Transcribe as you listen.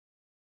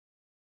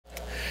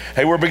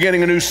Hey, we're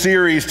beginning a new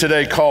series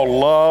today called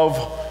Love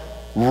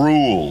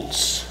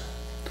Rules.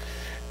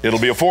 It'll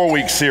be a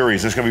 4-week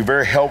series. It's going to be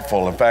very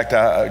helpful. In fact,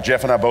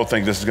 Jeff and I both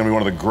think this is going to be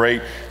one of the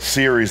great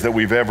series that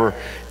we've ever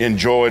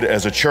enjoyed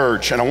as a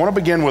church. And I want to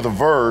begin with a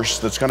verse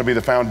that's going to be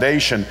the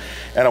foundation.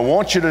 And I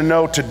want you to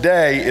know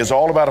today is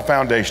all about a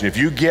foundation. If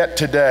you get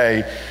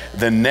today,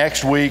 then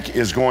next week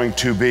is going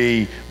to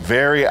be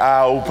very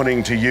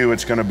eye-opening to you.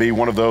 It's going to be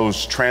one of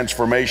those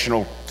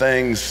transformational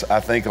things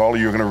I think all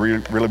of you are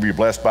going to really be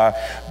blessed by.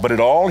 But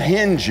it all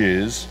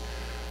hinges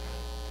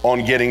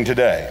on getting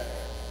today.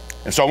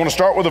 And so I want to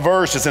start with a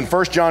verse. It's in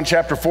 1 John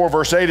chapter 4,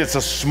 verse 8. It's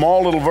a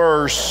small little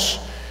verse,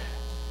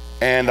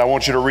 and I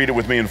want you to read it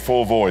with me in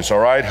full voice, all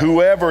right?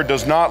 Whoever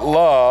does not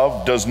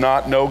love does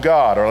not know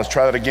God. Or let's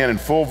try that again in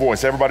full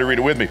voice. Everybody read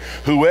it with me.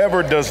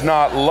 Whoever does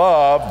not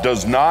love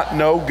does not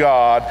know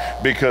God,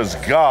 because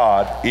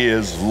God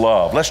is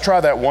love. Let's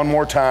try that one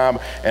more time,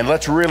 and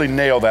let's really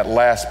nail that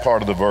last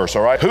part of the verse,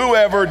 all right?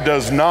 Whoever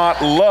does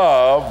not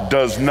love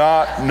does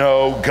not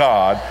know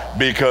God,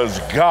 because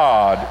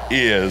God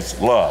is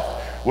love.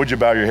 Would you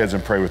bow your heads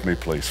and pray with me,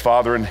 please?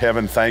 Father in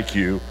heaven, thank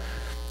you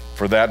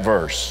for that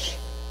verse,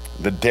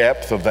 the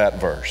depth of that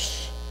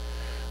verse.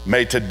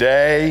 May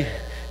today,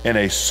 in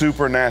a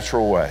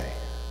supernatural way,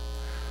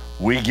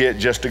 we get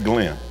just a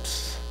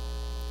glimpse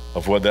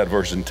of what that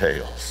verse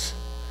entails.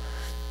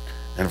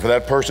 And for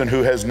that person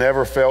who has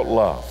never felt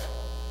love,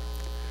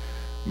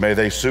 may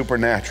they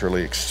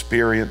supernaturally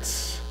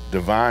experience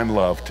divine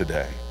love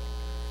today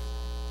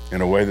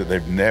in a way that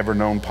they've never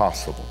known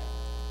possible.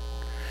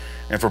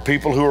 And for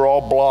people who are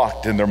all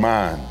blocked in their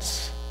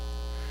minds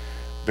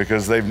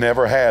because they've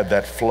never had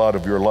that flood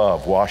of your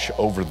love wash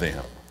over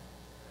them,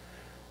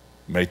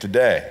 may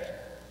today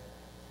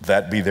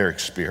that be their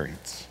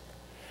experience.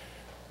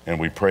 And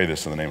we pray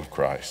this in the name of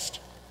Christ.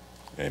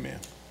 Amen.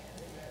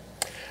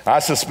 I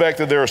suspect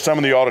that there are some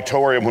in the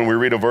auditorium when we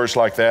read a verse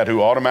like that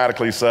who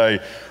automatically say,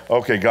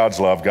 okay,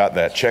 God's love, got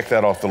that, check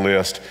that off the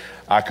list.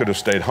 I could have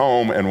stayed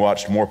home and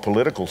watched more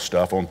political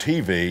stuff on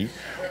TV,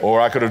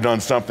 or I could have done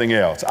something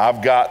else.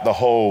 I've got the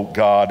whole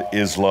God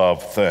is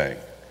love thing.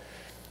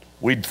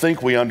 We'd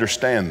think we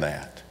understand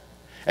that.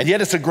 And yet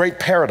it's a great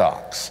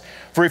paradox.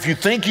 For if you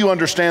think you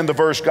understand the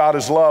verse God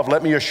is love,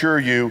 let me assure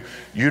you,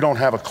 you don't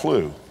have a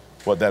clue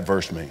what that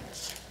verse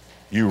means.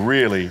 You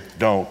really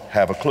don't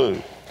have a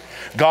clue.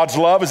 God's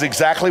love is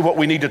exactly what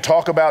we need to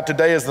talk about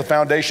today as the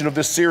foundation of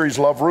this series,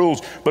 Love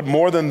Rules. But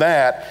more than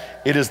that,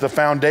 it is the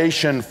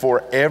foundation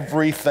for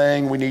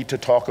everything we need to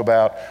talk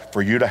about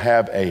for you to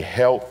have a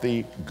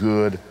healthy,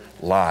 good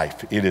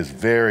life. It is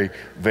very,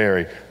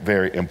 very,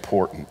 very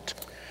important.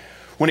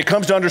 When it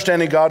comes to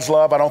understanding God's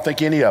love, I don't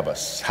think any of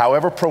us,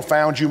 however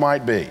profound you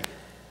might be,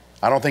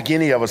 I don't think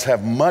any of us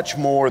have much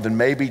more than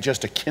maybe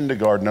just a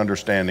kindergarten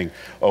understanding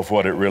of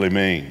what it really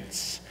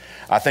means.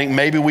 I think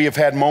maybe we have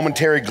had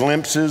momentary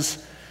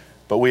glimpses,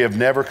 but we have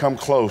never come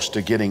close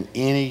to getting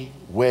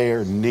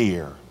anywhere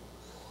near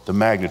the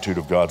magnitude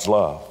of God's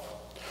love.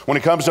 When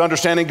it comes to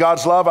understanding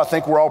God's love, I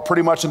think we're all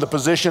pretty much in the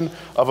position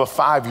of a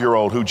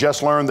 5-year-old who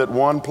just learned that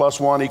 1 +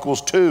 1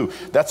 = 2.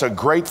 That's a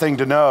great thing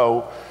to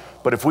know,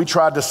 but if we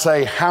tried to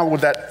say, how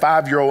would that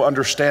 5-year-old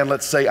understand,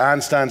 let's say,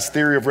 Einstein's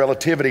theory of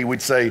relativity,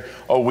 we'd say,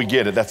 oh, we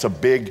get it. That's a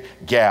big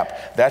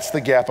gap. That's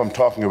the gap I'm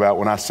talking about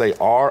when I say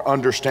our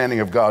understanding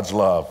of God's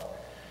love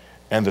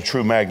and the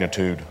true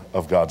magnitude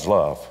of God's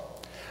love.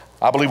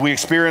 I believe we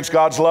experience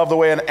God's love the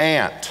way an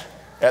ant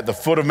at the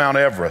foot of Mount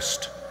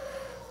Everest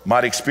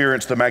might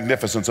experience the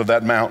magnificence of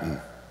that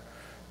mountain.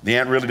 The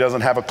ant really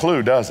doesn't have a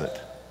clue, does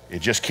it? It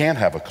just can't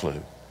have a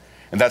clue.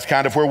 And that's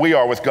kind of where we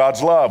are with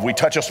God's love. We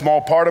touch a small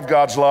part of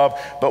God's love,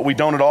 but we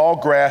don't at all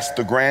grasp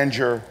the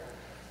grandeur,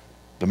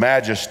 the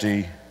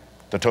majesty,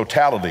 the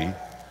totality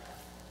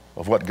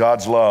of what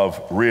God's love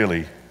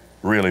really,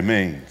 really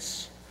means.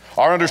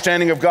 Our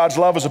understanding of God's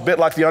love is a bit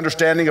like the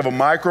understanding of a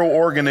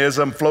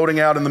microorganism floating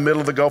out in the middle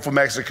of the Gulf of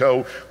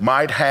Mexico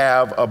might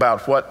have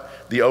about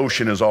what the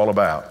ocean is all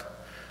about.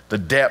 The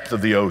depth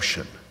of the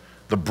ocean,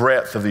 the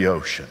breadth of the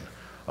ocean.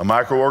 A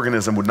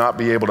microorganism would not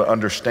be able to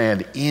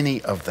understand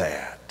any of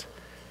that.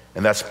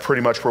 And that's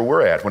pretty much where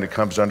we're at when it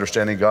comes to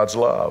understanding God's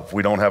love.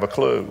 We don't have a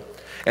clue.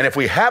 And if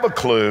we have a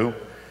clue,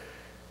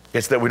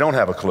 it's that we don't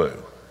have a clue.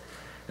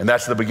 And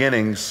that's the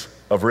beginnings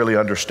of really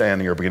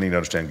understanding or beginning to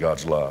understand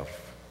God's love.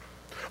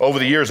 Over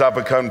the years, I've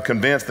become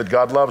convinced that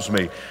God loves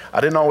me.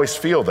 I didn't always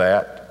feel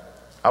that.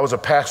 I was a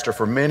pastor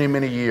for many,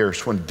 many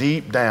years when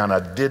deep down I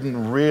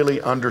didn't really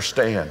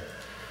understand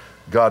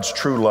God's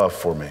true love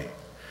for me.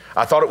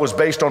 I thought it was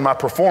based on my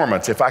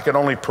performance. If I could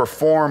only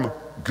perform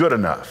good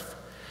enough,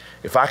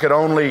 if I could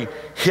only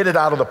hit it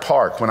out of the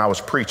park when I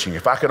was preaching,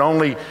 if I could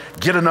only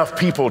get enough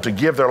people to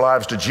give their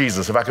lives to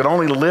Jesus, if I could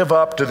only live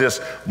up to this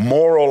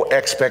moral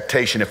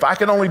expectation, if I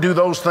could only do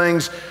those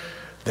things,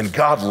 then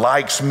God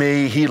likes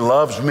me, He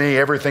loves me,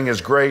 everything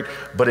is great.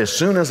 But as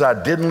soon as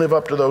I didn't live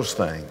up to those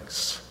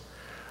things,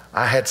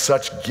 I had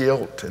such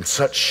guilt and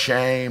such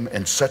shame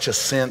and such a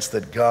sense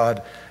that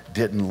God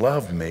didn't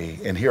love me.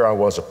 And here I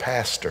was a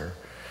pastor.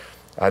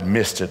 I'd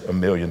missed it a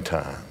million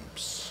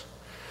times.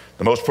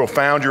 The most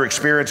profound your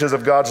experiences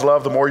of God's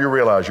love, the more you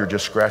realize you're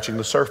just scratching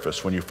the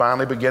surface. When you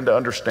finally begin to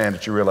understand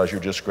it, you realize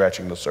you're just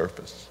scratching the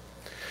surface.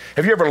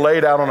 Have you ever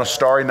laid out on a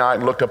starry night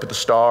and looked up at the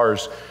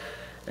stars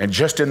and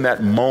just in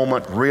that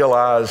moment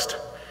realized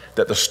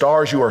that the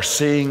stars you are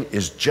seeing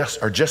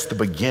are just the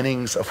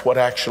beginnings of what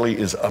actually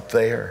is up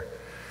there?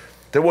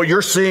 That what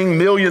you're seeing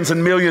millions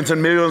and millions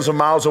and millions of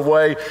miles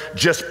away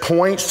just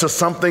points to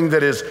something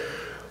that is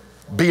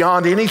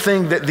beyond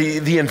anything, that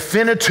the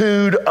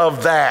infinitude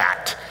of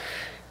that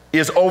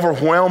is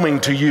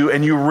overwhelming to you,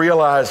 and you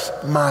realize,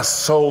 my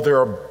soul, there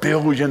are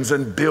billions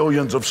and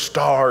billions of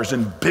stars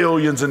and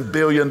billions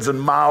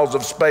and miles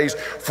of space.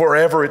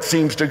 Forever it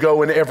seems to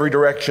go in every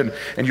direction.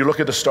 And you look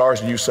at the stars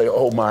and you say,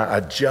 oh my,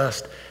 I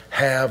just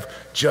have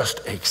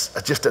just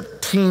a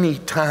teeny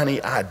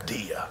tiny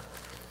idea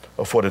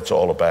of what it's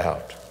all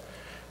about.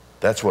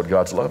 That's what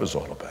God's love is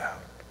all about.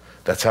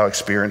 That's how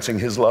experiencing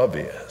his love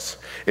is.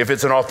 If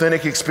it's an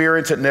authentic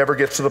experience, it never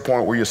gets to the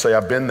point where you say,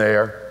 I've been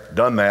there,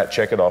 done that,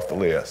 check it off the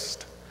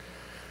list.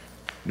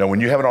 No,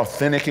 when you have an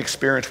authentic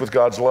experience with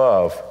God's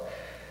love,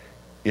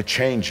 it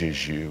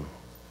changes you.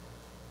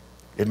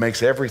 It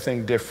makes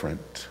everything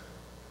different.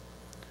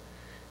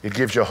 It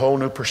gives you a whole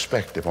new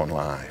perspective on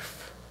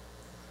life.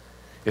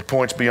 It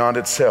points beyond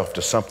itself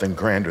to something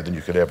grander than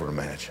you could ever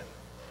imagine.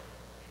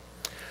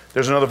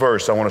 There's another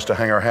verse I want us to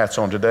hang our hats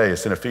on today.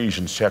 It's in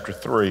Ephesians chapter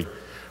 3.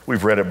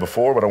 We've read it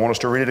before, but I want us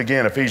to read it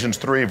again. Ephesians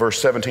 3, verse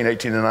 17,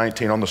 18, and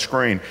 19 on the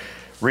screen.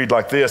 Read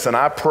like this, and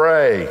I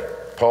pray,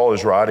 Paul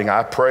is writing,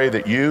 I pray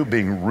that you,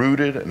 being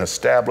rooted and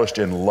established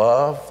in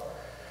love,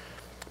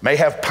 may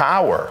have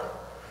power,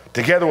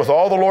 together with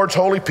all the Lord's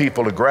holy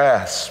people, to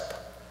grasp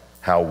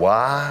how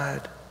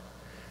wide,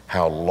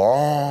 how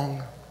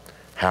long,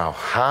 how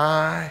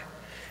high,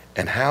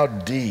 and how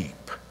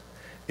deep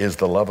is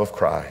the love of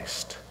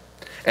Christ,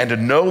 and to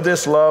know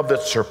this love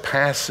that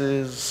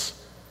surpasses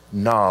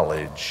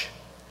knowledge,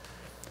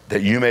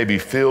 that you may be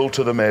filled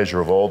to the measure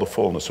of all the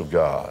fullness of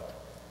God.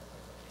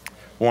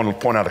 I want to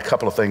point out a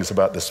couple of things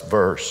about this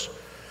verse.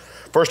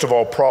 First of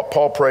all,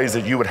 Paul prays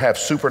that you would have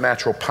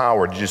supernatural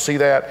power. Did you see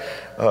that?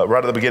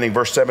 Right at the beginning,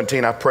 verse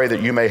 17, I pray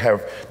that you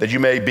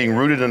may, being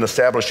rooted and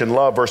established in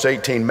love, verse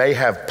 18, may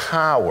have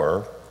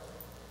power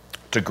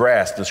to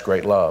grasp this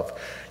great love.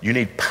 You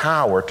need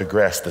power to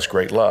grasp this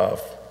great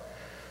love.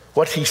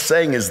 What he's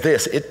saying is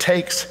this: it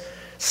takes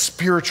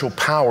spiritual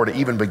power to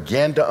even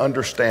begin to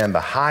understand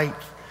the height,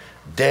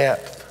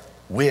 depth,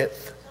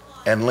 width,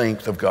 and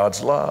length of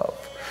God's love.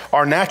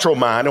 Our natural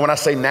mind, and when I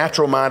say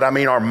natural mind, I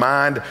mean our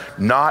mind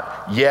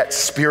not yet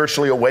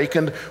spiritually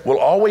awakened, will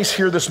always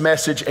hear this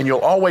message and you'll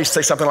always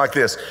say something like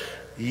this: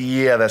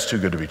 yeah, that's too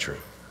good to be true.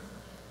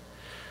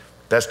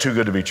 That's too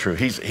good to be true.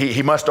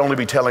 He must only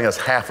be telling us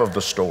half of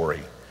the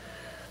story.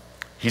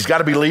 He's got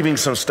to be leaving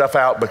some stuff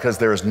out because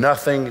there's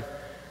nothing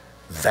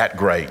that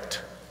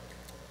great.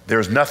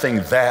 There's nothing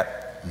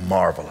that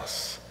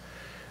marvelous.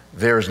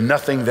 There's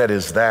nothing that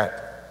is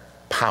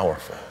that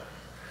powerful.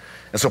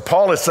 And so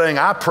Paul is saying,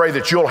 I pray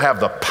that you'll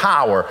have the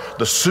power,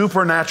 the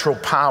supernatural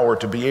power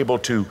to be able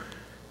to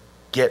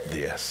get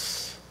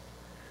this.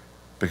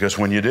 Because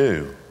when you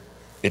do,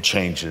 it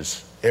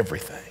changes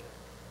everything.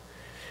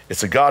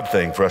 It's a God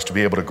thing for us to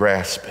be able to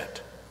grasp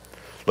it.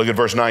 Look at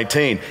verse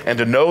 19. And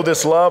to know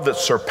this love that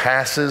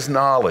surpasses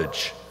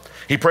knowledge.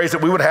 He prays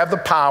that we would have the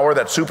power,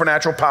 that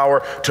supernatural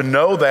power, to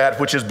know that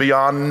which is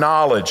beyond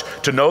knowledge,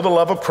 to know the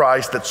love of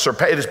Christ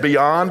that is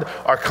beyond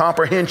our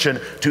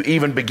comprehension to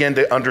even begin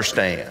to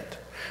understand.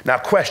 Now,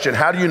 question,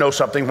 how do you know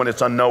something when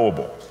it's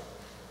unknowable?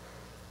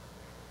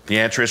 The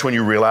answer is when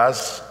you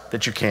realize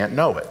that you can't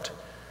know it.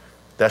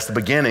 That's the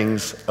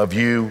beginnings of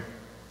you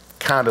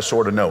kind of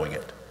sort of knowing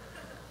it,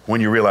 when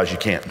you realize you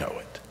can't know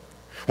it.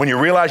 When you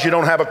realize you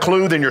don't have a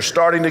clue, then you're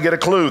starting to get a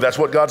clue. That's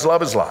what God's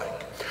love is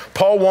like.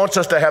 Paul wants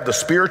us to have the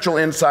spiritual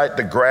insight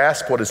to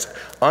grasp what is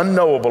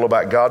unknowable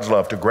about God's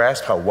love, to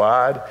grasp how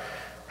wide,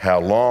 how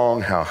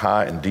long, how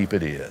high and deep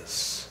it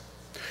is.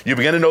 You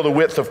begin to know the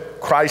width of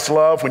Christ's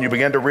love when you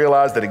begin to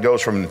realize that it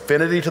goes from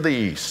infinity to the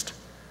east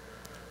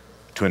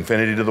to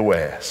infinity to the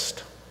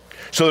west.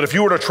 So that if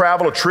you were to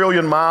travel 1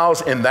 trillion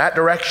miles in that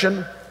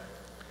direction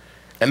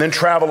and then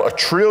travel 1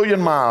 trillion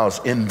miles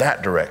in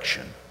that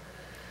direction,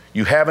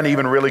 you haven't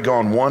even really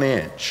gone 1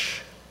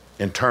 inch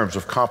in terms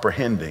of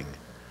comprehending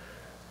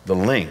the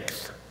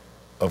length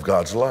of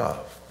God's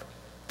love.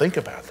 Think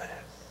about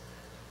that.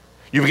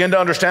 You begin to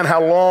understand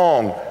how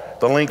long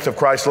the length of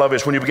Christ's love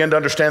is when you begin to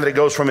understand that it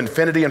goes from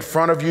infinity in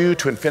front of you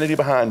to infinity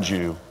behind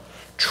you. 1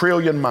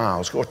 trillion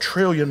miles, go 1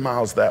 trillion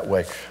miles that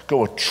way, go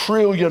 1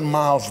 trillion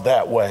miles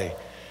that way.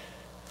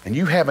 And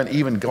you haven't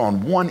even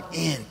gone 1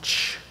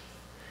 inch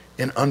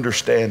in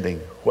understanding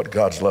what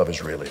God's love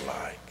is really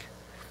like.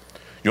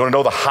 You want to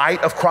know the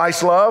height of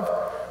Christ's love?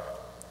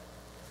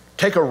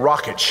 Take a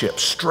rocket ship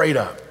straight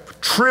up.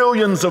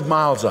 Trillions of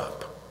miles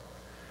up,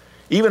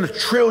 even 1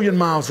 trillion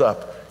miles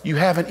up, you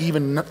haven't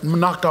even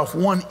knocked off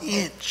 1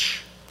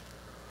 inch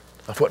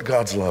of what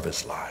God's love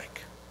is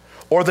like.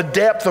 or the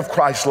depth of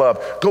Christ's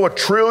love. Go a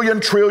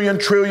trillion to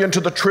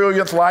the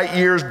trillionth light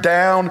years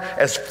down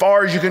as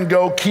far as you can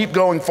go. Keep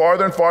going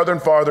farther and farther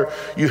and farther.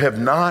 You have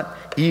not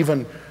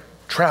even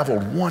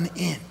traveled 1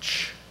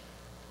 inch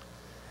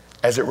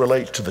as it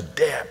relates to the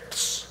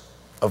depths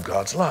of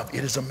God's love.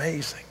 It is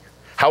amazing.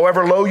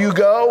 However low you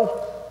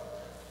go,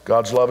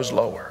 God's love is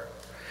lower.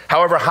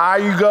 However high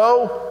you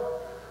go,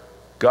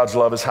 God's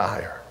love is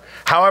higher.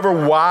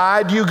 However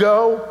wide you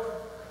go,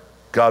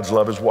 God's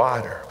love is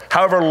wider.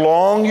 However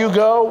long you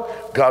go,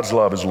 God's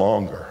love is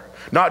longer.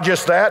 Not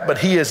just that, but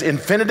he is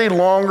infinity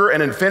longer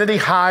and infinity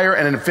higher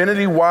and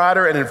infinity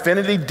wider and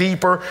infinity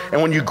deeper.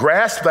 And when you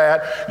grasp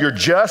that, you're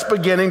just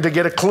beginning to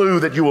get a clue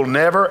that you will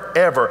never,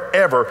 ever,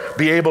 ever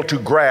be able to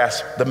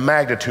grasp the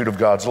magnitude of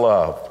God's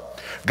love.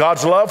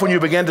 God's love, when you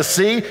begin to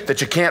see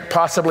that you can't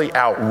possibly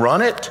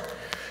outrun it,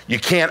 you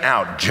can't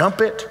outjump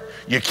it,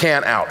 you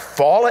can't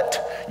outfall it,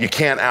 you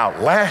can't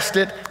outlast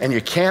it, and you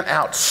can't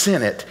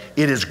outsin it.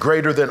 It is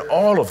greater than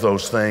all of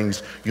those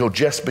things. You'll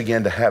just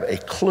begin to have a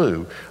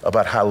clue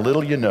about how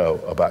little you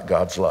know about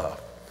God's love.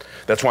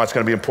 That's why it's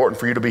going to be important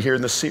for you to be here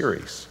in this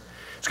series.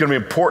 It's going to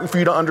be important for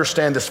you to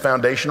understand this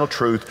foundational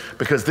truth,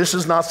 because this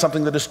is not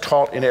something that is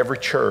taught in every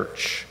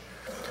church.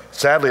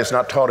 Sadly, it's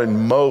not taught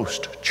in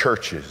most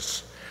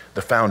churches.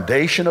 The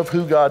foundation of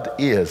who God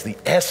is, the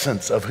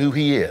essence of who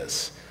he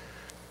is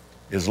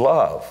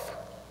love.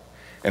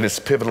 And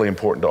it's pivotally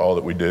important to all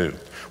that we do.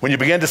 When you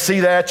begin to see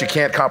that, you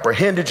can't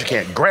comprehend it, you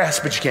can't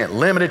grasp it, you can't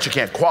limit it, you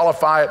can't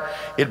qualify it.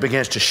 It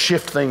begins to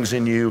shift things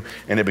in you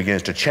and it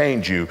begins to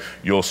change you.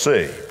 You'll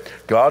see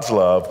God's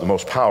love, the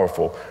most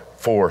powerful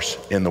force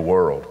in the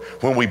world.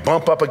 When we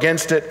bump up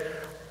against it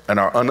and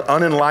our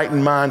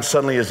unenlightened mind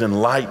suddenly is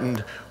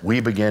enlightened,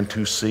 we begin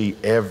to see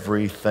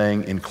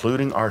everything,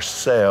 including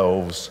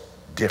ourselves,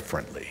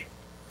 differently.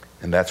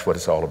 And that's what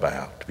it's all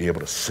about, to be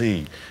able to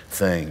see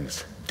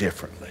things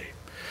differently.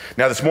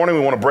 Now, this morning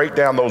we want to break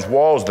down those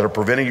walls that are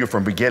preventing you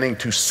from beginning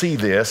to see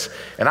this.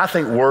 And I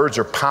think words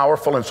are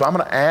powerful. And so I'm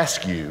going to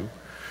ask you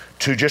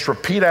to just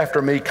repeat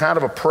after me kind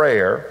of a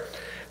prayer.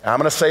 I'm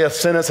going to say a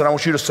sentence and I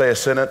want you to say a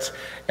sentence.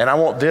 And I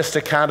want this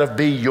to kind of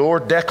be your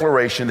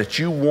declaration that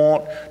you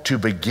want to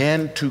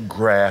begin to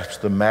grasp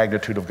the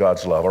magnitude of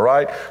God's love, all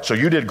right? So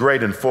you did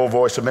great in full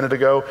voice a minute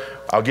ago.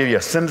 I'll give you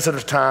a sentence at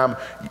a time.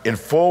 In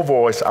full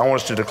voice, I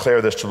want us to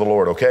declare this to the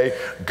Lord, okay?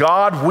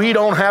 God, we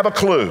don't have a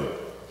clue.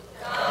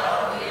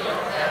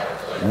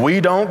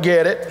 We don't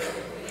get it.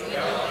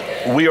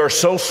 We are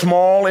so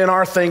small in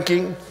our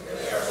thinking.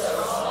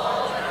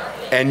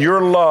 And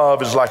your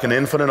love is like an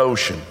infinite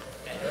ocean.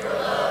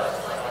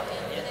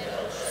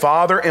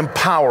 Father,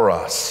 empower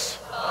us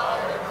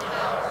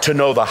to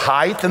know the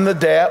height and the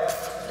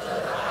depth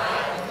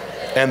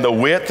and the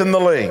width and the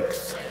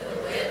length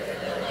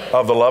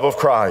of the love of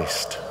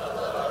Christ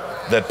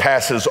that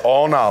passes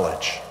all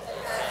knowledge.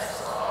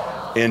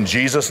 In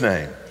Jesus'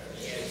 name,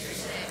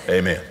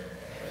 amen.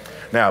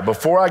 Now,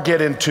 before I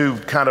get into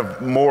kind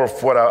of more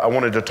of what I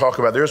wanted to talk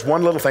about, there's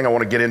one little thing I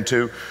want to get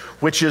into,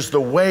 which is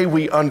the way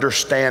we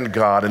understand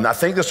God. And I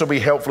think this will be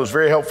helpful. It's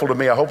very helpful to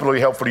me. I hope it'll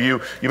be helpful to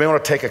you. You may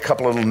want to take a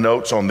couple of little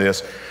notes on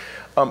this.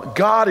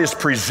 God is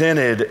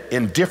presented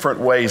in different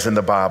ways in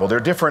the Bible. There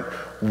are different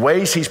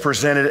ways he's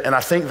presented, and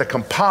I think the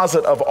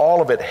composite of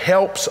all of it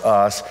helps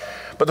us.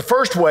 But the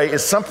first way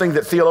is something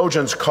that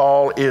theologians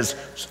call is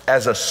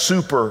as a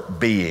super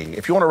being.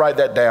 If you want to write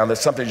that down,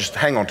 that's something to just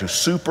hang on to,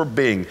 super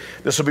being.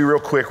 This will be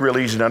real quick, real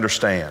easy to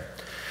understand.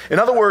 In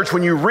other words,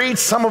 when you read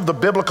some of the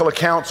biblical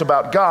accounts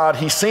about God,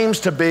 he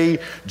seems to be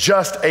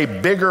just a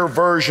bigger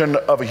version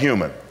of a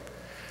human.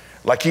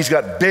 Like he's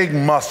got big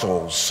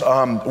muscles.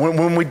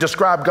 When we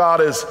describe God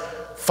as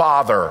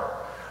Father,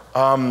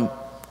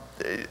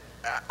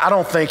 I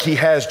don't think he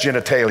has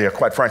genitalia,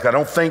 quite frankly. I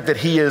don't think that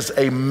he is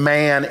a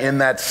man in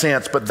that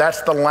sense, but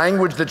that's the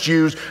language that's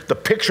used. The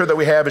picture that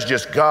we have is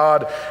just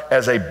God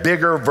as a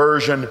bigger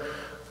version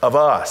of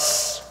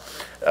us.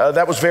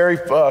 That was very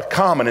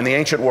common in the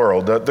ancient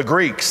world. The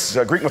Greeks,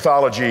 Greek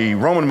mythology,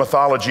 Roman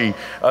mythology,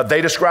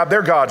 they describe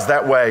their gods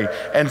that way,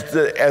 and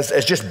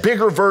as just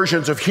bigger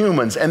versions of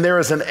humans. And there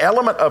is an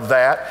element of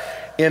that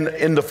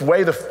in the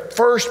way the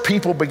first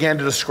people began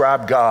to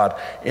describe God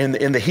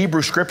in the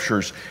Hebrew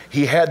scriptures.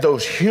 He had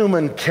those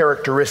human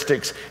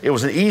characteristics. It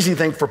was an easy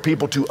thing for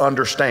people to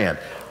understand.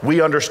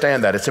 We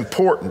understand that. It's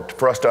important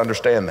for us to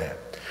understand that.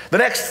 The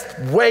next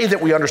way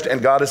that we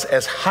understand God is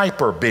as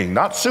hyper being,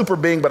 not super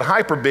being, but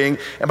hyper being.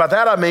 And by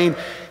that I mean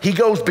he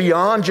goes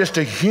beyond just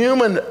a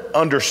human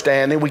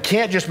understanding. We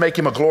can't just make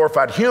him a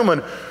glorified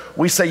human.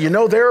 We say, you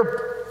know,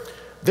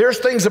 there's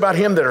things about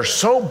him that are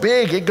so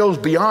big it goes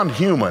beyond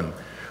human.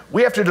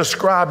 We have to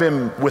describe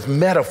him with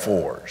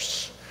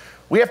metaphors.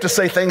 We have to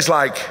say things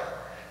like,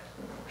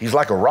 he's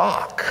like a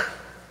rock,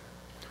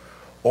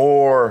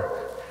 or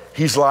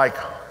he's like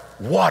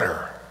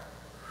water,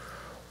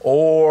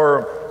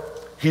 or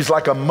he's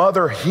like a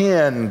mother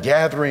hen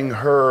gathering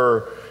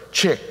her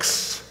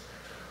chicks,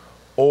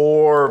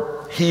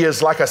 or he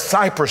is like a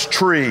cypress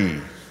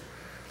tree,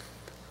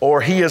 or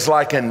he is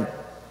like an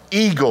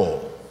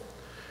eagle.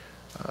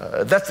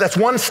 That's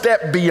one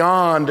step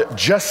beyond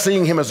just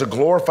seeing him as a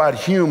glorified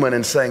human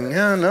and saying,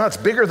 no, it's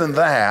bigger than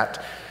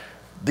that.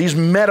 These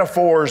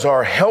metaphors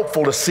are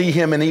helpful to see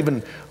him in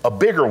even a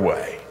bigger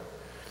way.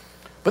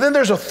 But then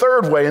there's a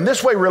third way, and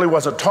this way really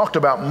wasn't talked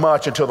about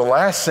much until the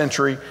last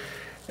century.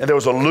 And there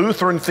was a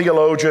Lutheran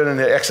theologian and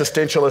an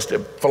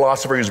existentialist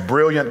philosopher. He was a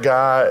brilliant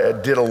guy,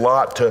 did a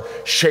lot to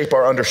shape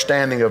our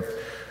understanding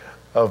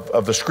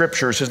of the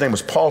scriptures. His name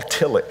was Paul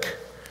Tillich.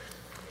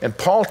 And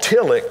Paul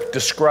Tillich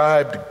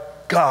described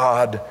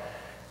God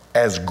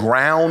as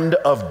ground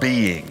of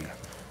being.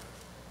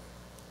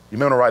 You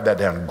may want to write that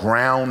down,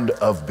 ground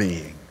of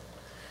being.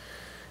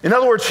 In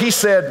other words, he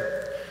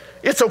said,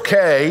 it's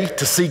okay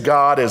to see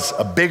God as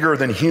a bigger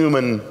than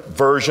human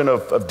version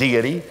of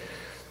deity.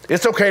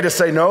 It's okay to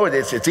say, no,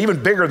 it's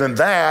even bigger than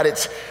that.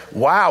 It's,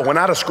 wow, when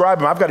I describe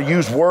him, I've got to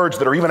use words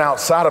that are even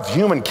outside of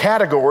human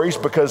categories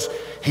because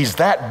he's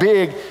that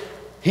big.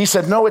 He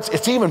said, no,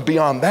 it's even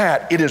beyond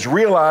that. It is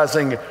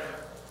realizing,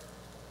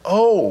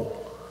 oh,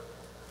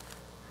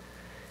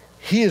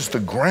 he is the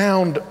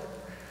ground.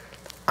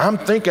 I'm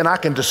thinking I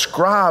can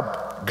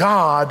describe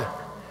God,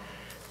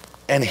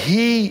 and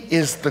he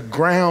is the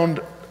ground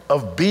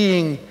of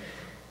being.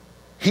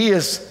 He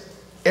is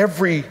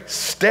every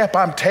step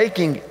I'm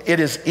taking,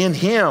 it is in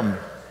him.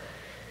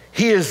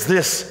 He is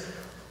this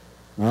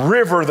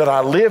river that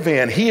I live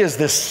in. He is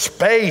this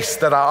space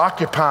that I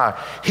occupy.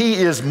 He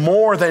is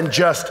more than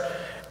just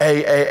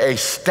a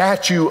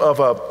statue of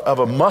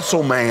a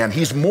muscle man.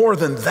 He's more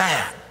than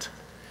that.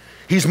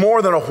 He's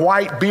more than a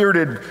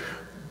white-bearded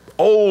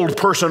old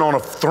person on a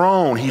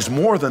throne. He's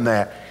more than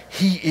that.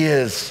 He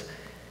is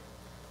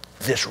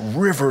this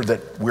river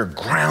that we're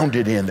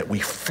grounded in, that we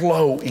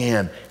flow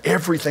in,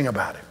 everything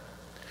about him.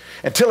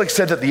 And Tillich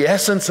said that the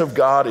essence of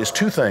God is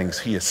two things.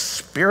 He is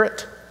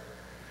spirit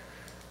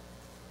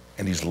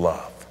and he's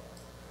love.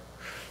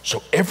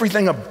 So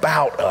everything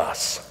about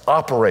us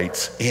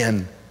operates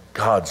in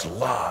God's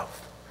love.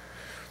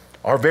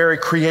 Our very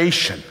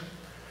creation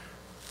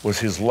was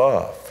his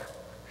love.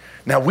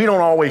 Now, we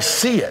don't always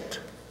see it.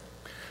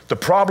 The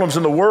problems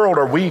in the world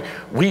are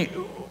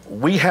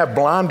we have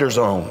blinders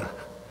on.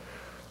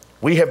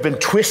 We have been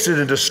twisted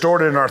and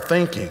distorted in our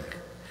thinking.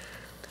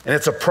 And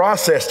it's a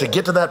process to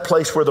get to that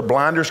place where the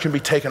blinders can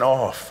be taken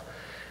off.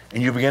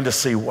 And you begin to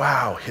see,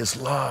 wow, his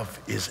love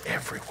is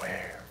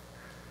everywhere.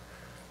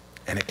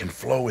 And it can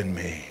flow in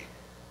me.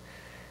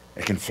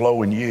 It can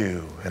flow in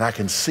you. And I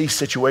can see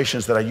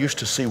situations that I used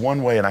to see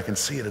one way and I can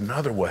see it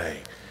another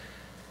way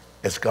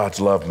as God's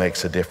love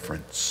makes a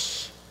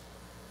difference.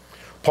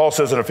 Paul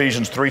says in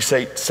Ephesians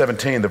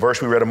 3:17, the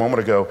verse we read a moment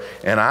ago,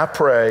 and I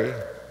pray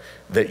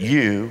that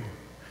you,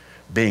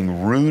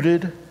 being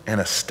rooted and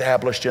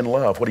established in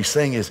love. What he's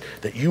saying is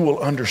that you will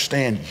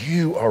understand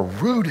you are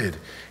rooted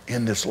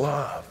in this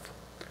love.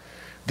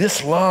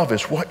 This love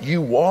is what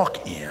you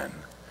walk in.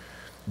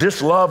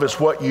 This love is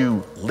what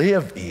you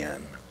live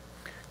in.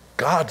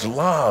 God's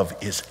love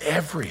is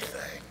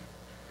everything.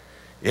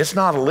 It's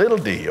not a little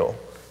deal,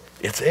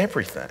 it's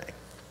everything.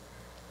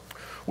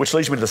 Which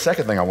leads me to the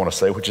second thing I want to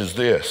say, which is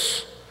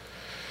this.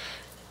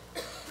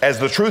 As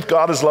the truth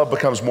God is love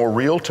becomes more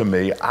real to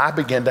me, I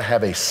begin to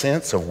have a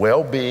sense of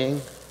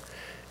well-being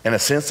and a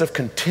sense of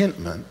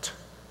contentment.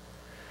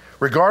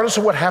 Regardless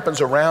of what happens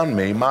around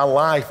me, my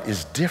life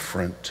is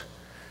different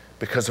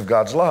because of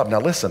God's love. Now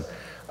listen,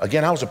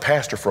 again, I was a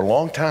pastor for a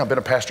long time, been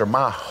a pastor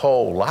my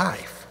whole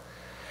life.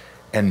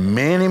 And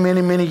many,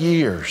 many, many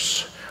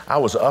years, I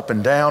was up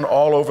and down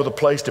all over the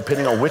place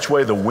depending on which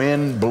way the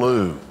wind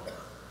blew.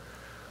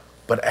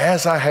 But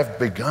as I have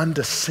begun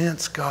to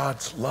sense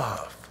God's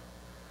love,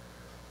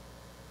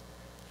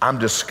 I'm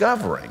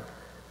discovering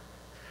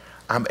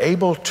I'm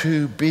able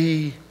to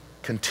be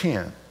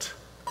content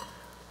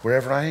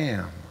wherever I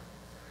am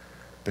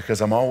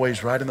because I'm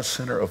always right in the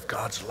center of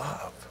God's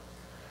love.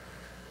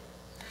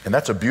 And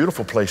that's a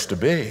beautiful place to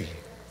be.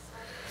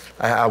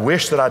 I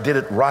wish that I did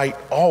it right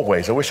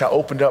always. I wish I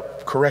opened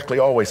up correctly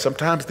always.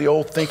 Sometimes the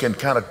old thinking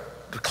kind of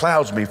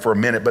clouds me for a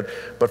minute,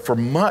 but for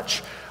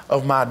much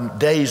of my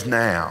days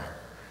now,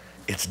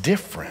 it's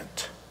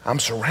different. I'm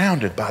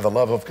surrounded by the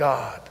love of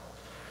God.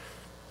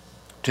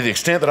 To the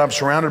extent that I'm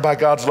surrounded by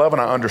God's love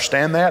and I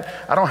understand that,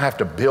 I don't have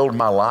to build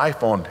my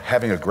life on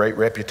having a great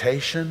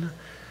reputation,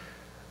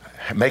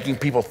 making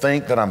people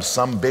think that I'm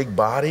some big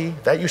body.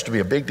 That used to be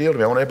a big deal to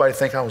me. I want everybody to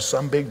think I was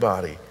some big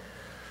body.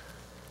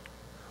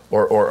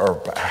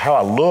 Or how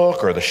I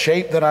look, or the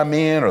shape that I'm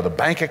in, or the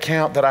bank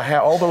account that I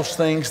have, all those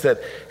things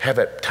that have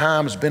at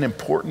times been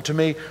important to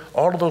me,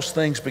 all of those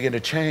things begin to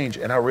change,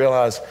 and I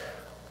realize,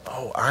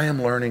 oh, I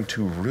am learning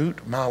to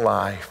root my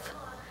life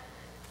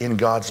in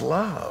God's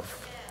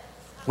love,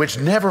 which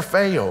never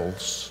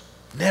fails,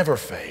 never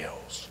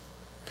fails.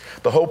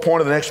 The whole point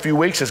of the next few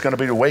weeks is going to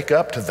be to wake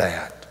up to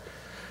that.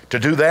 To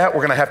do that,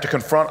 we're going to have to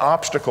confront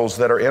obstacles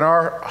that are in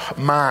our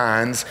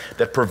minds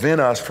that prevent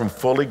us from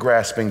fully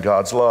grasping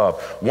God's love.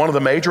 One of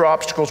the major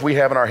obstacles we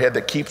have in our head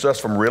that keeps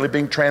us from really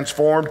being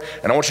transformed,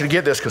 and I want you to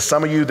get this because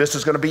some of you, this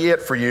is going to be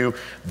it for you.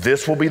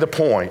 This will be the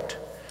point.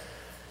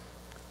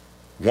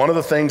 One of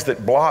the things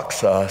that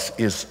blocks us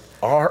is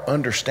our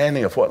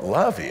understanding of what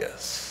love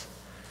is.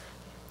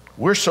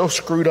 We're so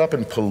screwed up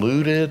and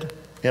polluted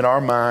in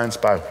our minds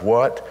by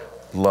what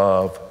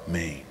love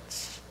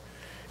means.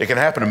 It can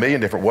happen a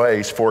million different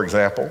ways. For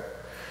example,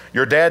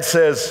 your dad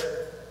says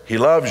he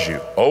loves you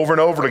over and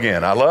over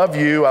again. I love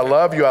you, I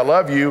love you, I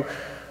love you,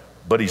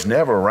 but he's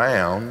never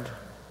around.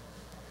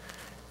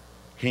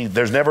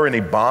 There's never any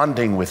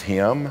bonding with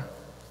him.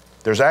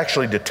 There's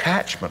actually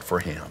detachment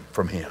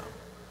from him.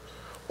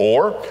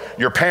 Or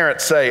your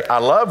parents say, I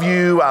love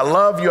you, I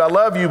love you, I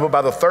love you, but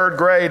by the third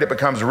grade, it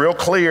becomes real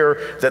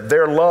clear that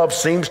their love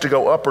seems to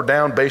go up or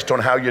down based on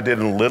how you did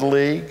in Little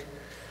League,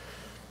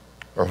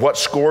 or what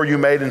score you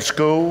made in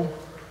school,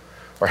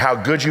 or how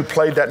good you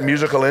played that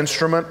musical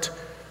instrument.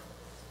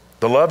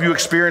 The love you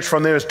experience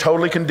from them is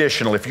totally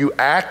conditional. If you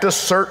act a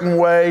certain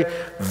way,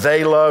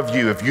 they love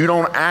you. If you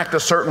don't act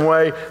a certain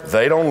way,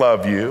 they don't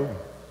love you.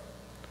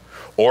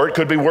 Or it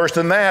could be worse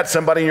than that.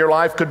 Somebody in your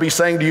life could be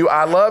saying to you,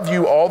 I love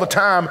you all the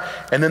time,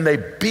 and then they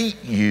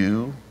beat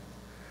you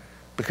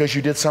because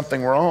you did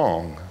something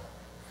wrong.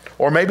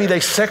 Or maybe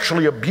they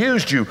sexually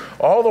abused you,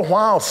 all the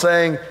while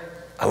saying,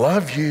 I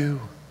love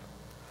you,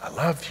 I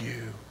love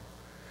you.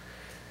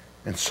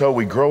 And so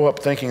we grow up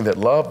thinking that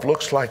love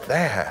looks like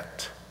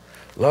that.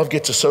 Love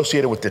gets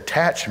associated with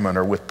detachment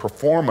or with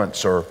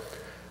performance or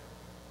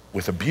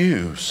with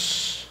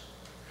abuse.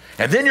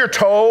 And then you're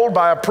told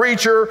by a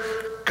preacher,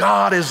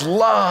 God is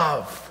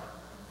love.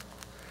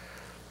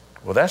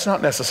 Well, that's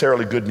not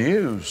necessarily good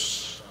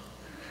news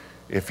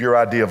if your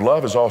idea of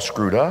love is all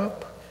screwed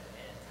up.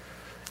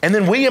 And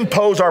then we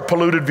impose our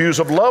polluted views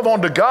of love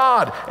onto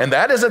God, and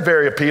that isn't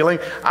very appealing.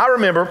 I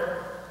remember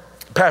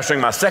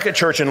pastoring my second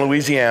church in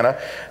Louisiana,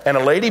 and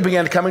a lady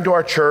began coming to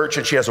our church,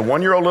 and she has a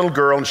 1-year-old little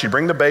girl, and she'd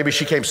bring the baby.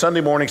 She came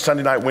Sunday morning,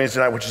 Sunday night, Wednesday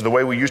night, which is the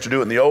way we used to do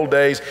it in the old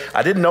days.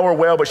 I didn't know her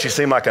well, but she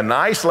seemed like a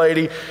nice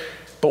lady.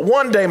 But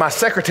one day my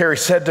secretary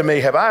said to me,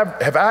 have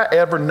I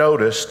ever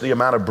noticed the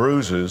amount of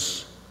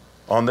bruises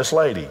on this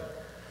lady?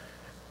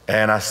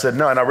 And I said,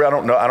 no, and I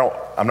don't know,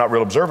 I'm not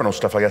real observant on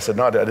stuff like that. I said,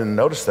 no, I didn't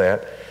notice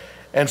that.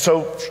 And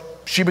so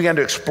she began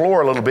to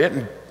explore a little bit,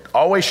 and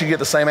always she'd get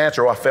the same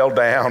answer, oh, I fell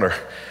down, or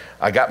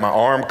I got my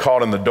arm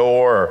caught in the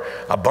door, or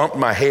I bumped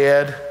my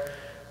head.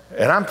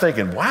 And I'm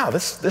thinking, wow,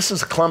 this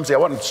is a clumsy, I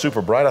wasn't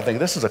super bright, I think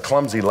this is a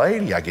clumsy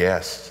lady, I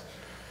guess.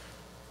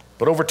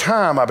 But over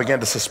time, I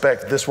began to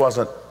suspect this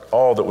wasn't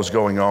all that was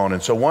going on.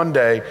 And so one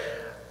day,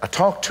 I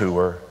talked to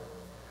her,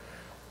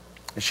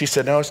 and she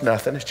said, no, it's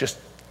nothing, it's just,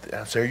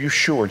 I said, are you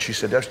sure? And she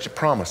said, that's just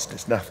promised,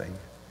 it's nothing.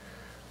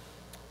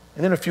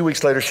 And then a few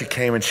weeks later, she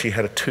came and she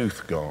had a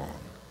tooth gone.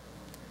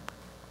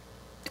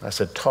 I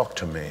said, talk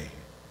to me.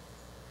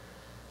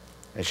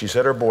 And she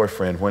said her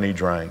boyfriend, when he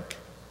drank,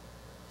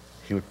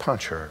 he would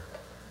punch her.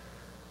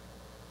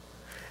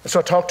 And so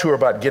I talked to her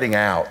about getting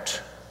out,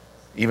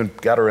 even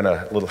got her in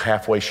a little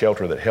halfway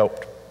shelter that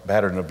helped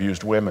battered and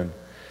abused women.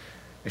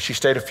 And she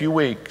stayed a few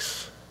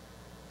weeks,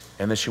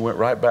 and then she went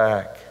right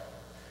back,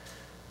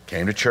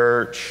 came to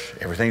church,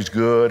 everything's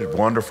good,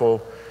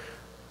 wonderful.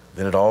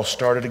 Then it all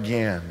started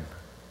again.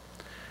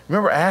 I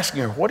remember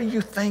asking her, what are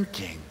you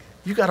thinking?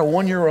 You got a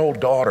 1-year-old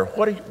daughter.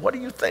 What do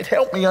you think?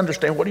 Help me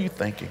understand, what are you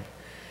thinking?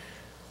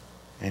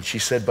 And she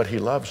said, but he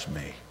loves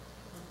me.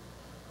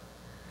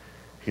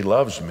 He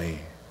loves me.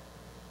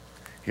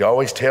 He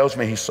always tells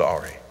me he's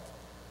sorry.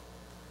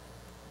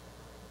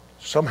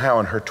 Somehow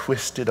in her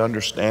twisted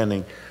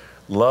understanding,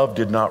 love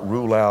did not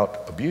rule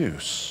out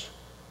abuse.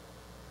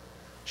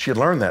 She had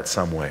learned that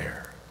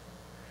somewhere.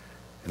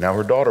 And now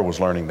her daughter was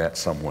learning that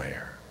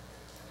somewhere.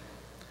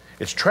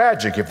 It's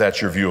tragic if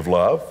that's your view of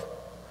love.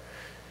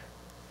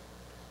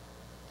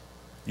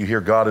 You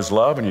hear God is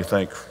love and you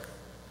think,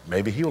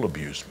 maybe he'll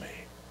abuse me.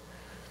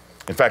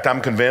 In fact,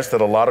 I'm convinced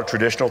that a lot of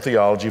traditional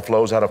theology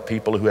flows out of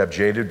people who have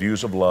jaded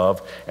views of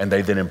love, and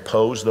they then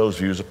impose those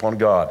views upon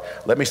God.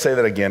 Let me say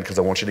that again because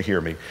I want you to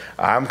hear me.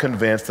 I'm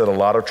convinced that a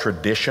lot of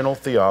traditional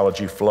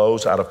theology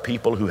flows out of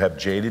people who have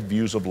jaded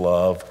views of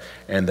love,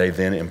 and they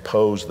then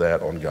impose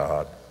that on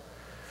God.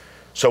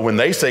 So when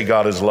they say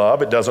God is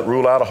love, it doesn't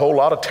rule out a whole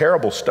lot of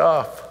terrible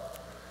stuff.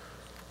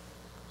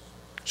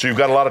 So you've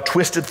got a lot of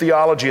twisted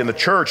theology in the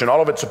church, and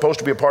all of it's supposed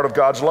to be a part of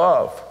God's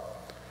love.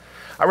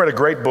 I read a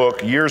great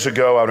book years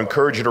ago. I would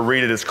encourage you to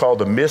read it. It's called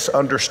The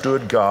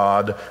Misunderstood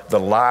God, The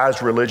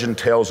Lies Religion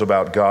Tells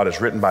About God.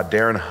 It's written by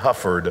Darren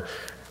Hufford.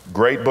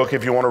 Great book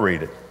if you want to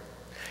read it.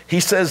 He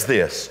says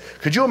this,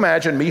 could you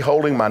imagine me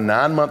holding my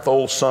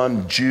 9-month-old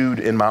son Jude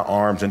in my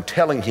arms and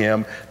telling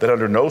him that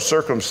under no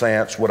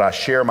circumstance would I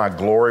share my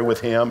glory with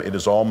him? It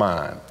is all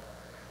mine.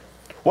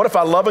 What if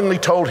I lovingly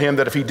told him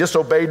that if he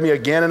disobeyed me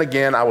again and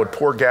again, I would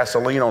pour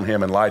gasoline on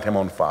him and light him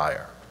on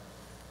fire?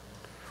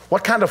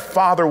 What kind of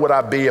father would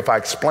I be if I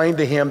explained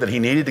to him that he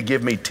needed to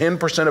give me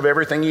 10% of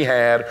everything he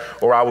had,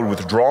 or I would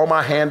withdraw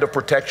my hand of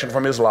protection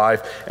from his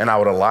life and I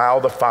would allow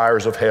the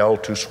fires of hell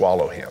to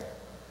swallow him?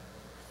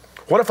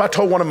 What if I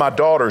told one of my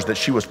daughters that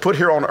she was put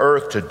here on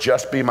earth to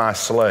just be my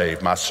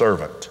slave, my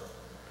servant?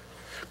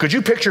 Could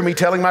you picture me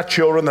telling my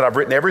children that I've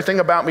written everything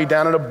about me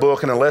down in a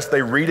book, and unless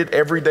they read it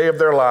every day of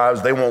their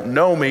lives, they won't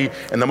know me,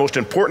 and the most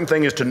important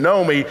thing is to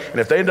know me, and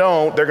if they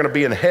don't, they're going to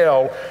be in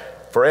hell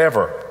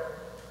forever?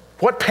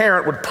 What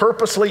parent would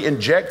purposely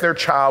inject their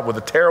child with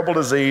a terrible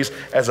disease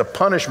as a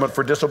punishment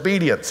for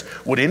disobedience?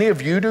 Would any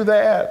of you do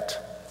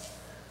that?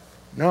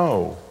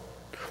 No.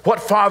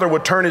 What father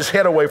would turn his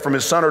head away from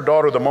his son or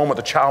daughter the moment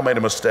the child made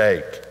a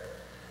mistake?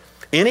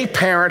 Any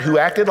parent who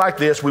acted like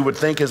this, we would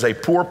think is a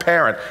poor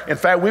parent. In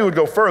fact, we would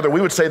go further.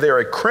 We would say they're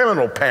a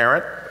criminal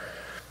parent.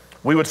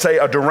 We would say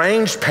a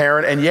deranged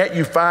parent, and yet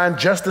you find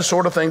just this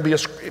sort of thing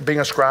being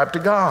ascribed to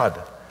God.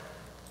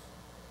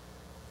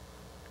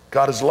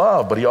 God is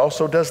love, but he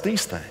also does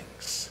these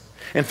things.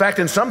 In fact,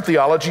 in some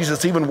theologies,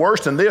 it's even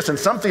worse than this. In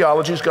some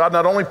theologies, God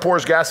not only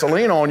pours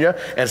gasoline on you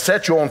and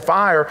sets you on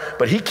fire,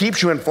 but he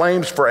keeps you in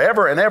flames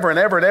forever and ever and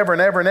ever and ever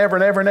and ever and ever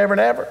and ever and ever and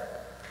ever.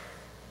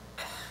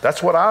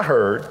 That's what I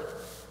heard.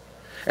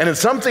 And in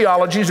some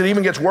theologies, it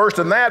even gets worse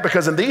than that,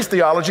 because in these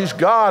theologies,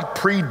 God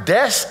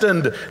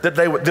predestined that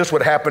this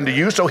would happen to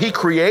you, so he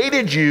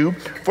created you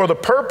for the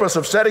purpose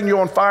of setting you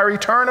on fire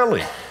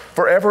eternally,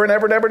 forever and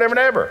ever and ever and ever and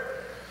ever.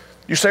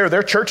 You say, are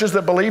there churches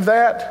that believe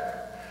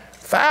that?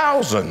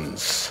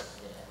 Thousands.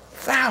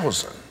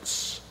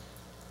 Thousands.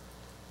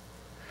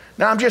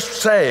 Now, I'm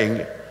just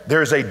saying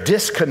there's a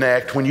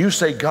disconnect when you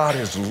say God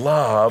is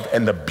love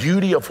and the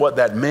beauty of what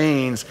that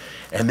means,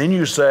 and then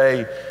you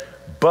say,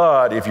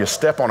 but if you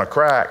step on a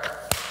crack,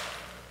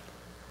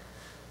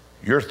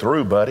 you're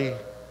through, buddy.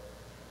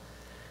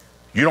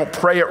 You don't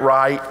pray it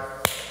right.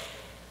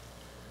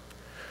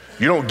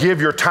 You don't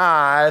give your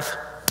tithe.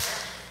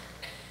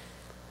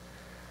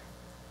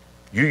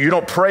 You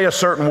don't pray a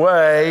certain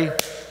way.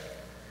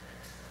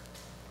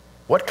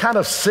 What kind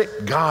of sick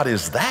God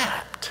is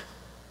that?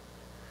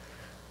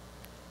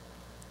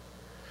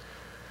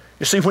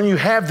 You see, when you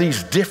have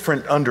these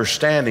different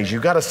understandings,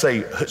 you've got to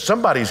say,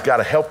 somebody's got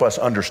to help us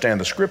understand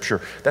the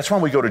Scripture. That's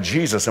when we go to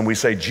Jesus and we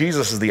say,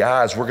 Jesus is the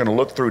eyes we're going to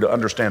look through to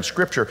understand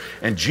Scripture.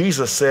 And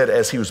Jesus said,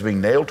 as he was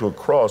being nailed to a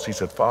cross, he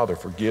said, Father,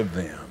 forgive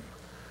them.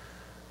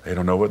 They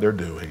don't know what they're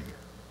doing.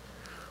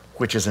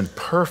 Which is in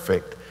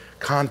perfect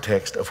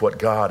context of what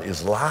God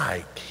is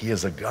like. He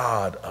is a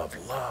God of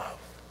love.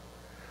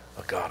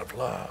 A God of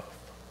love.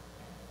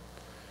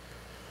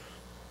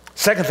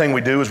 Second thing we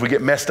do is we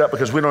get messed up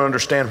because we don't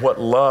understand what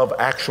love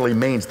actually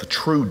means, the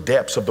true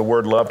depths of the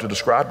word love to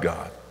describe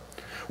God.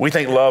 We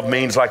think love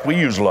means like we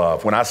use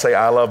love. When I say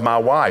I love my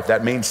wife,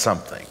 that means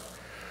something.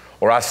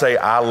 Or I say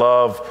I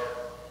love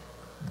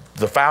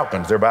the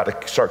Falcons, they're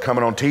about to start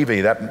coming on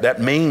TV, that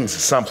means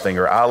something.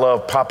 Or I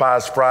love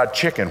Popeye's fried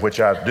chicken,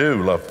 which I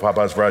do love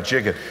Popeye's fried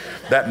chicken.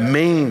 That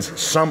means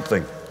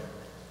something.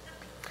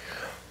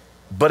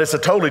 But it's a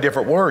totally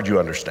different word, you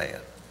understand.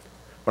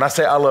 When I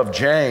say I love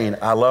Jane,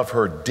 I love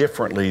her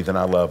differently than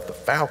I love the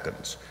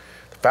Falcons.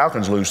 The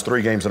Falcons lose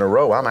 3 games in a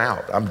row, I'm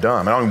out, I'm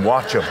done. I don't even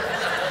watch them,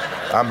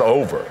 I'm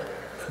over.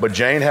 But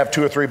Jane have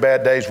 2 or 3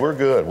 bad days, we're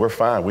good, we're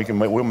fine,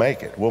 we'll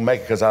make it. We'll make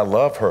it because I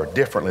love her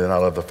differently than I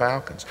love the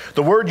Falcons.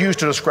 The word used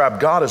to describe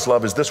God as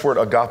love is this word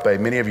agape.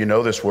 Many of you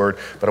know this word,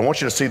 but I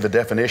want you to see the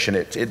definition.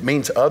 It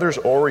means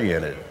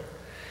others-oriented.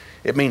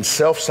 It means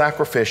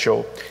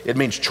self-sacrificial. It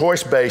means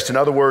choice-based. In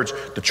other words,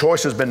 the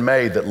choice has been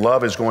made that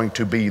love is going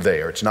to be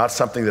there. It's not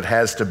something that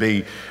has to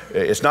be,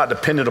 it's not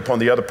dependent upon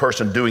the other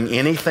person doing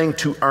anything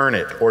to earn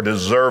it or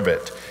deserve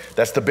it.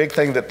 That's the big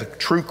thing that the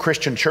true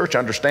Christian church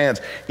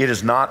understands. It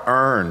is not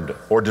earned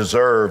or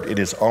deserved. It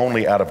is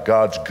only out of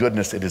God's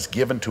goodness. It is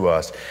given to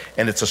us.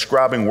 And it's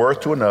ascribing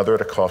worth to another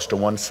at a cost to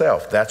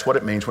oneself. That's what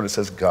it means when it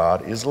says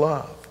God is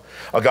love.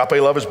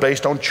 Agape love is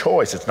based on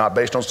choice. It's not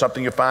based on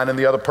something you find in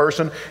the other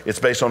person. It's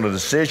based on a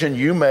decision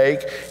you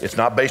make. It's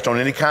not based on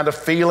any kind of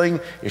feeling.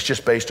 It's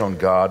just based on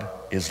God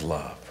is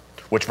love.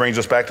 Which brings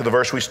us back to the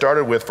verse we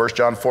started with, 1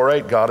 John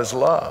 4:8, God is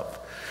love.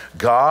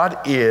 God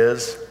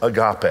is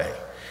agape.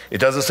 It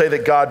doesn't say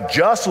that God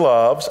just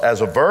loves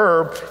as a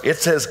verb. It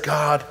says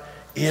God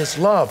is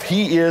love.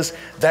 He is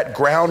that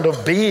ground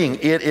of being.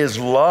 It is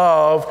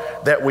love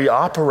that we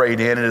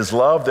operate in. It is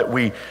love that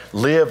we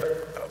live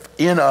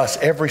in us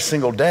every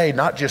single day,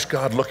 not just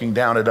God looking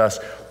down at us,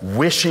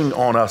 wishing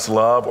on us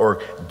love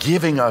or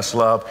giving us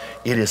love.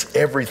 It is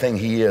everything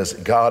he is.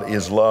 God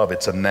is love.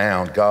 It's a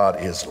noun.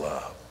 God is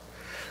love.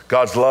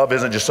 God's love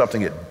isn't just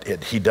something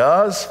he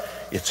does,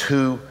 it's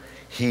who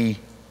he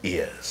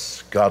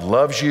is. God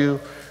loves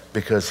you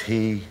because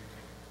he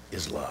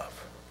is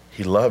love.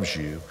 He loves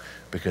you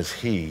because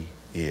he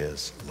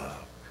is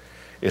love.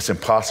 It's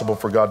impossible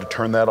for God to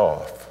turn that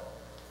off.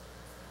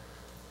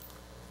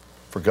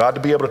 For God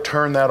to be able to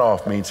turn that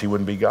off means he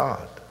wouldn't be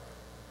God.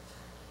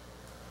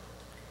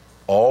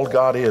 All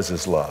God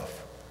is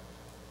love.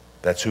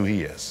 That's who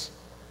he is.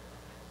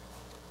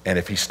 And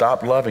if he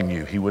stopped loving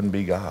you, he wouldn't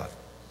be God.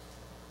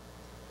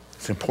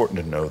 It's important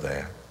to know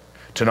that.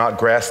 To not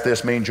grasp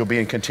this means you'll be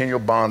in continual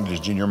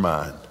bondage in your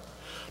mind.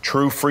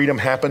 True freedom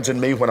happens in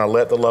me when I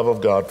let the love of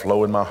God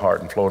flow in my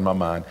heart and flow in my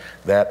mind.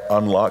 That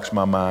unlocks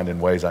my mind in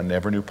ways I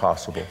never knew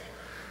possible.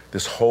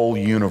 This whole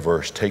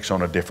universe takes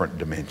on a different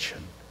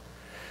dimension.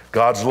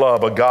 God's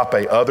love,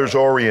 agape,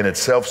 others-oriented,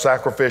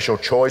 self-sacrificial,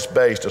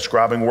 choice-based,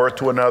 ascribing worth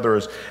to another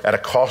is at a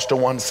cost to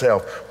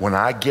oneself. When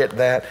I get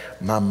that,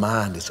 my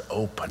mind is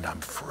open.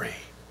 I'm free.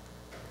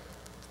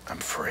 I'm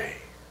free.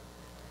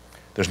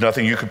 There's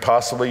nothing you could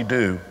possibly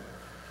do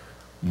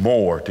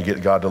more to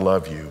get God to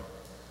love you.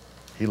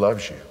 He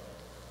loves you.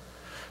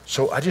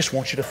 So I just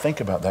want you to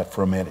think about that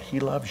for a minute. He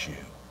loves you.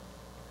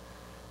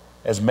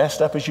 As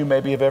messed up as you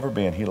maybe have ever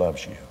been, he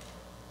loves you.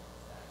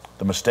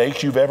 The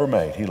mistakes you've ever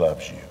made, he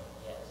loves you.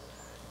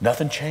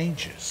 Nothing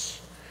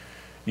changes.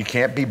 You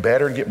can't be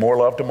better and get more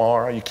love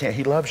tomorrow. You can't.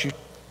 He loves you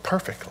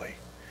perfectly.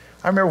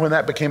 I remember when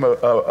that became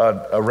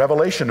a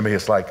revelation to me.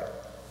 It's like,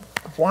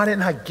 why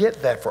didn't I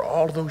get that for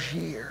all those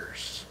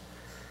years?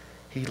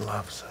 He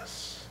loves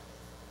us.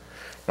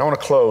 Now I want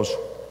to close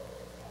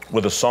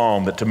with a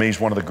psalm that to me is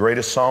one of the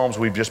greatest psalms.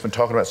 We've just been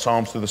talking about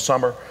psalms through the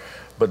summer,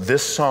 but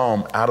this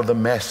psalm out of the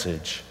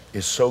Message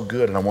is so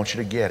good, and I want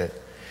you to get it.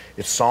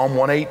 It's Psalm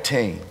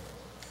 118,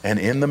 and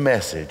in the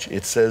Message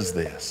it says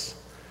this: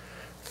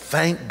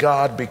 thank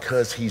God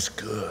because he's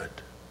good,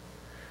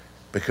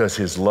 because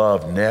his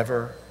love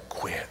never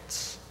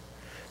quits.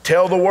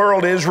 Tell the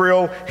world,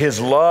 Israel, his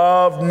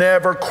love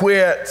never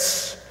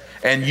quits.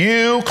 And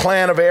you,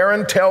 clan of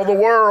Aaron, tell the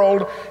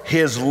world,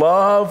 his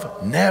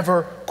love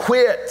never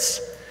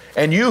quits.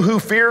 And you who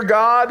fear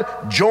God,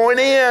 join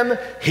in,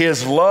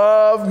 his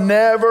love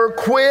never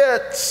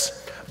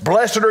quits.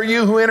 Blessed are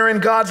you who enter in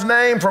God's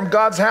name. From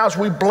God's house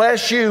we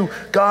bless you.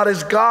 God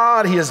is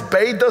God. He has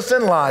bathed us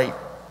in light.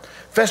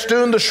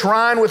 Festoon the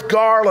shrine with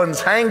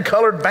garlands, hang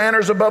colored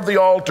banners above the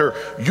altar.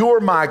 You're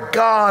my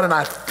God, and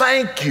I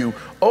thank you.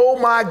 Oh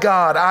my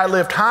God, I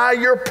lift high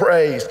your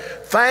praise.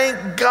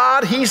 Thank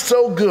God he's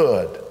so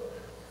good.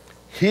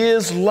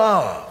 His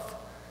love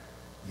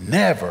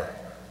never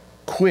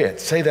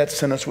quits. Say that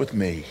sentence with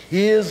me.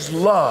 His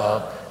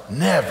love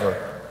never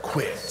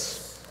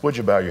quits. Would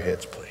you bow your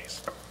heads,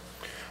 please?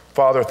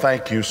 Father,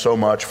 thank you so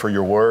much for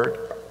your word.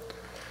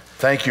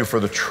 Thank you for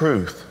the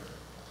truth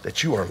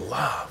that you are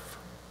love.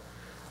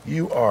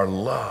 You are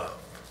love.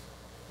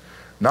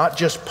 Not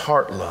just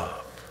part love.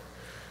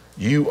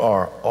 You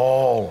are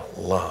all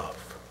love.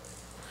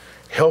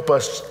 Help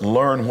us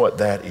learn what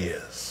that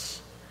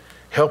is.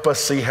 Help us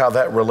see how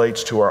that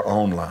relates to our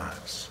own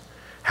lives,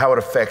 how it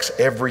affects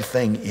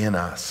everything in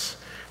us,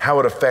 how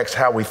it affects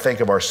how we think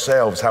of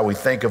ourselves, how we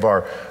think of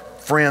our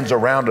friends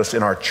around us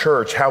in our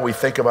church, how we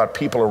think about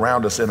people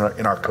around us in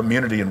our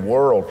community and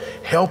world.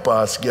 Help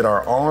us get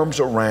our arms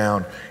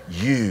around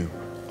you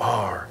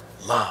are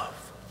love.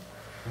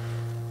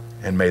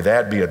 And may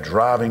that be a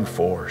driving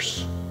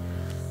force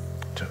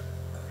to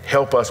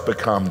help us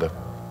become the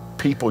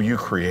people you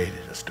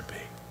created us to be.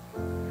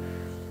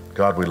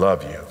 God, we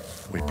love you.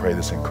 We pray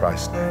this in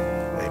Christ's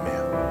name.